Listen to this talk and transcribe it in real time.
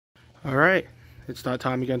Alright, it's that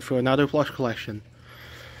time again for another plush collection.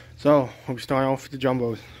 So, we'll be starting off with the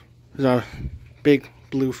jumbos. There's our big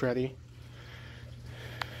blue Freddy.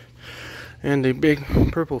 And a big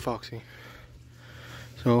purple Foxy.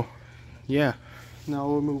 So, yeah. Now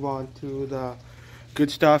we'll move on to the good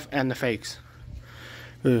stuff and the fakes.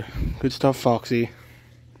 Good stuff Foxy.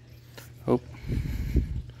 Oh.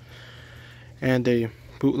 And a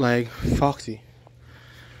bootleg Foxy.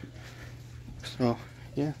 So,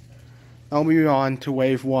 yeah. I'll move on to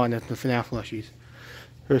wave 1 of the FNAF plushies.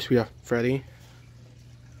 First we have Freddy,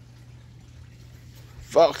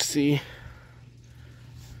 Foxy,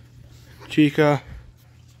 Chica,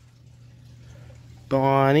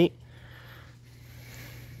 Bonnie,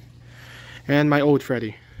 and my old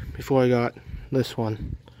Freddy before I got this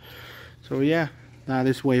one. So yeah, that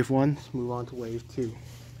is wave 1. Let's move on to wave 2.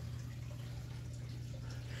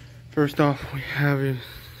 First off we have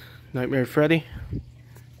Nightmare Freddy,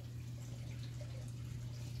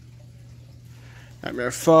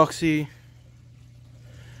 Nightmare Foxy,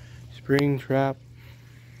 Springtrap,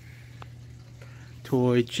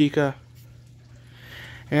 Toy Chica,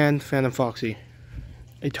 and Phantom Foxy.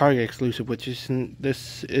 A Target exclusive, which isn't,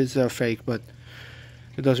 this is a fake, but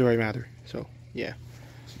it doesn't really matter. So yeah.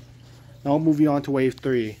 Now moving on to wave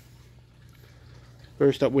 3.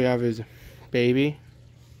 First up we have is Baby,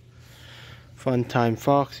 Funtime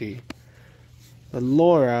Foxy,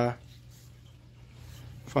 Laura,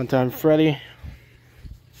 Funtime Freddy,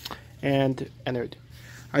 and Ennard.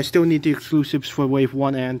 I still need the exclusives for wave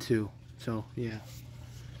 1 and 2. So yeah.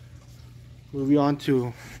 Moving on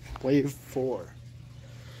to wave 4.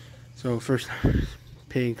 So first,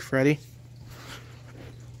 Pink Freddy.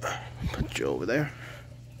 Put you over there.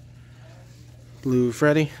 Blue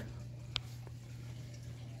Freddy.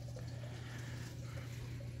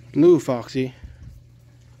 Blue Foxy.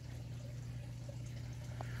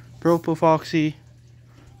 Purple Foxy.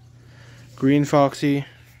 Green Foxy.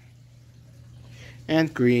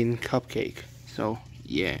 And green Cupcake. So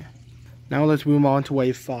yeah. Now let's move on to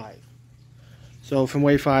wave 5. So from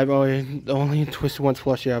wave 5, the only Twisted Ones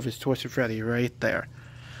plush you have is Twisted Freddy right there.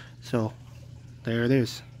 So there it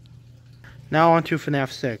is. Now on to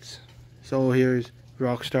FNAF 6. So here's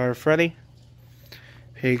Rockstar Freddy,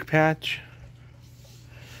 Pig Patch,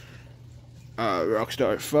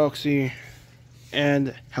 Rockstar Foxy,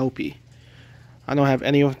 and Helpy. I don't have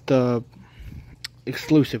any of the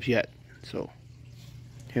exclusives yet, so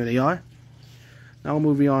here they are. Now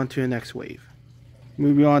moving on to the next wave.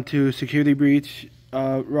 Moving on to Security Breach,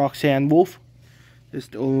 Roxanne Wolf. This is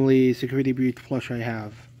the only Security Breach plush I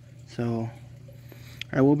have, so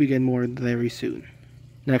I will be getting more very soon.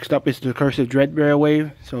 Next up is the Cursive Dreadbear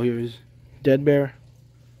wave. So here's Deadbear,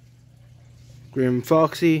 Grim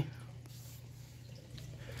Foxy,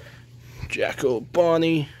 Jacko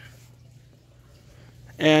Bonnie,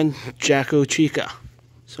 and Jacko Chica.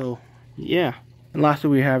 So yeah. And lastly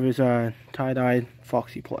we have is tie-dyed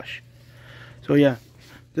Foxy plush. So yeah,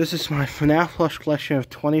 this is my FNAF plush collection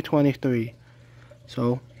of 2023.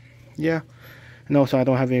 So yeah. And also I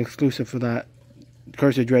don't have an exclusive for that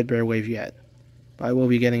Cursive Dreadbear wave yet. But I will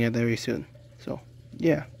be getting it very soon. So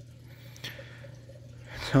yeah.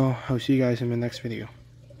 So I'll see you guys in the next video.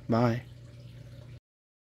 Bye.